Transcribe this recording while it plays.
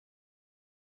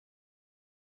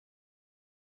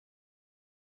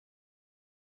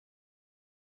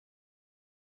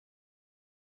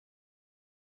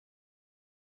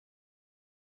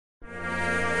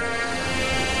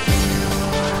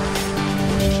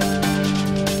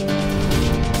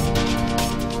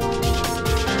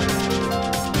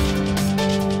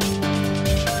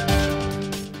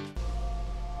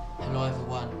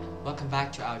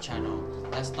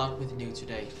new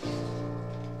today.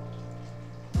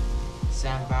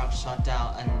 Sandberg shot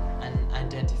down an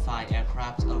unidentified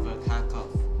aircraft over Kharkov.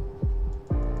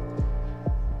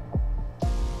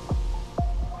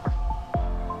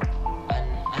 An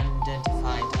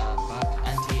unidentified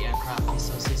anti-aircraft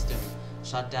missile system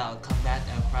shot down a combat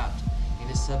aircraft in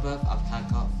the suburb of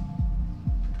Kharkov.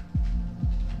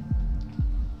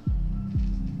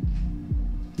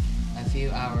 A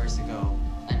few hours ago,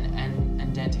 an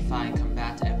unidentified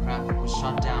combat aircraft was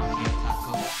shot down near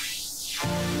Kharkov.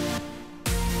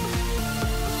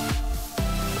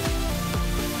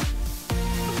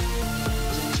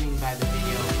 Judging by the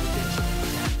video footage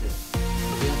presented,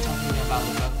 we are talking about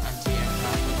the BREKING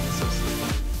anti-aircraft missile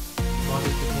system,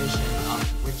 modification of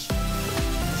which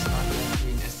has not yet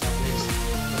been established.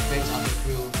 The fate of the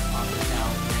crew of the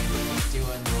downed plane is still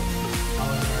unknown.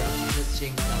 However,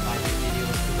 judging by the video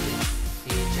footage,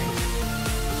 he ejected.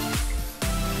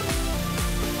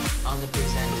 On the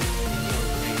presented video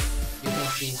frame, you can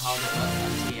see how the BREKING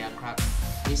anti-aircraft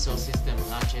missile system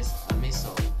launches a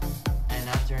missile, and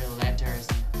after the latter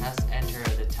has entered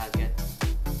the target.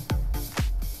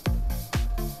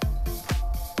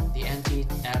 The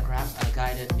anti-aircraft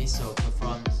guided missile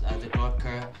performs the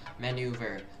Gorka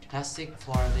maneuver, classic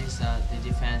for this the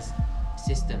defense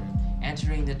system,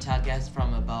 entering the target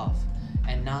from above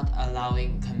and not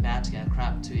allowing combat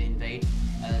aircraft to invade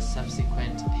a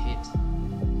subsequent hit.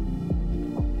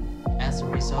 As a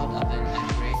result of an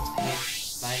accurate hit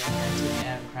by an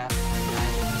anti-aircraft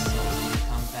guided missiles in the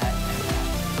combat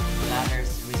aircraft, the latter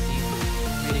received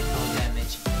critical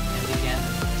damage and began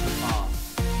to fall,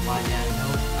 while there are no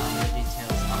other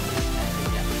details on this matter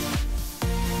yet.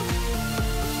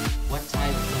 What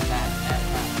type of combat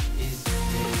aircraft is the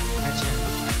question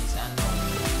is unknown.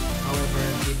 However,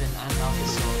 given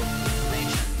unofficial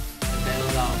information, the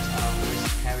bailout was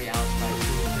carried out by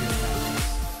two crew members.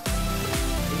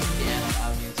 This is the end of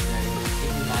our news today.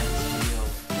 If you like this video,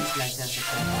 please like and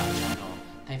subscribe to our channel.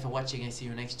 Thanks for watching and see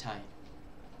you next time.